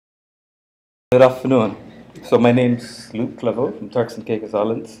Good afternoon. So my name's Luke Clerveaux from Turks and Caicos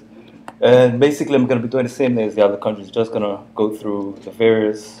Islands. And basically I'm going to be doing the same thing as the other countries, just going to go through the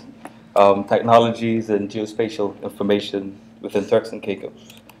various technologies and geospatial information within Turks and Caicos.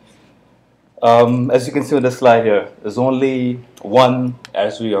 As you can see on the slide here, there's only one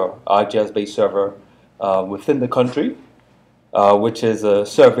Azure or ArcGIS-based server within the country, which is a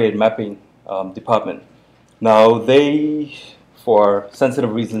survey and mapping department. Now they, for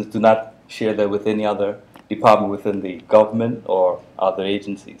sensitive reasons, do not share that with any other department within the government or other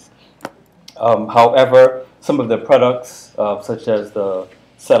agencies. However, some of the products, such as the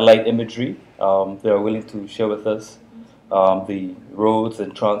satellite imagery, they are willing to share with us. The roads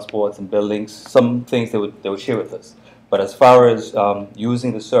and transports and buildings, some things they would share with us. But as far as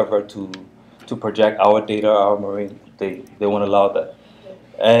using the server to project our data, our marine, they won't allow that.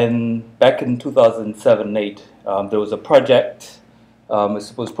 And back in 2007-8, there was a project, I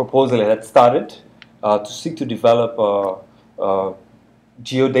suppose proposal that had started to seek to develop a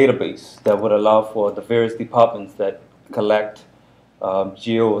geodatabase that would allow for the various departments that collect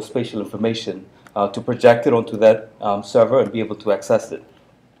geospatial information to project it onto that server and be able to access it.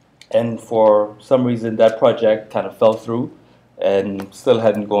 And for some reason, that project kind of fell through and still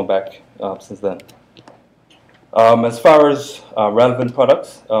hadn't gone back since then. As far as relevant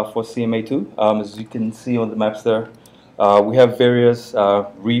products for CMA2, as you can see on the maps there, we have various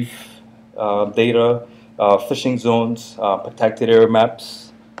reef data, fishing zones, protected area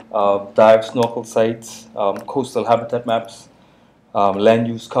maps, dive snorkel sites, coastal habitat maps, land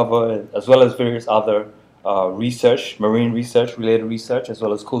use cover, as well as various other research, marine research, related research, as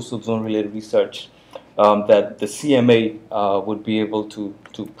well as coastal zone related research that the CMA would be able to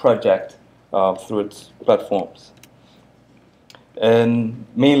project through its platforms. And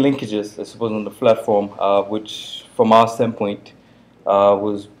main linkages, I suppose, on the platform, which from our standpoint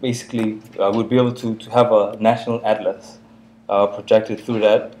was basically would be able to have a national atlas projected through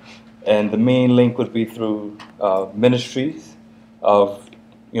that. And the main link would be through ministries of,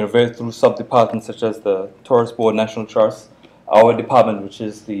 through sub-departments such as the Tourist Board National Trust, our department, which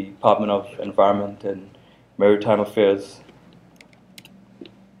is the Department of Environment and Maritime Affairs.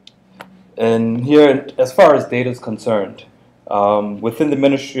 And here, as far as data is concerned, within the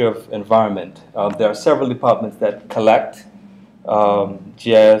Ministry of Environment, there are several departments that collect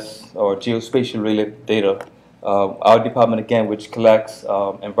GIS or geospatial related data. Our department, again, which collects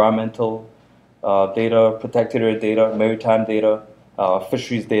environmental data, protected area data, maritime data,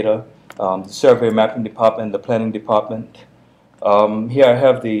 fisheries data, the survey mapping department, the planning department. Here I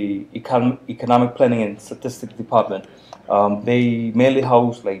have the economic planning and statistics department. They mainly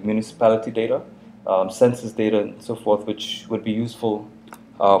house like municipality data, census data, and so forth, which would be useful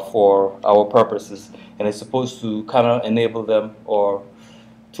for our purposes, and it's supposed to kind of enable them or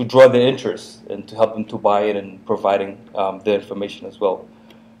to draw their interest and to help them to buy it and providing their information as well.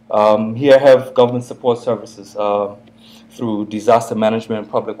 Here I have government support services through disaster management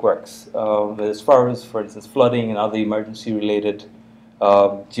and public works. As far as, for instance, flooding and other emergency-related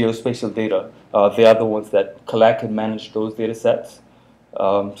geospatial data, they are the ones that collect and manage those data sets.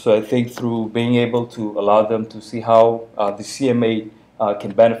 So I think through being able to allow them to see how the CMA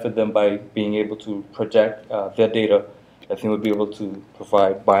can benefit them by being able to project their data, I think we'll be able to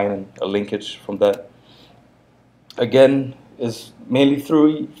provide buy-in and a linkage from that. Again, it's mainly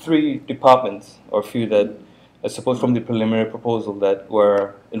through three departments, or a few that I suppose from the preliminary proposal that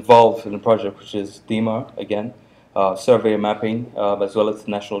were involved in the project, which is DEMA, again, survey and mapping, as well as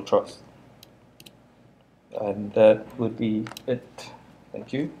National Trust. And that would be it.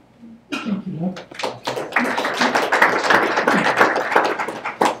 Thank you. Thank you.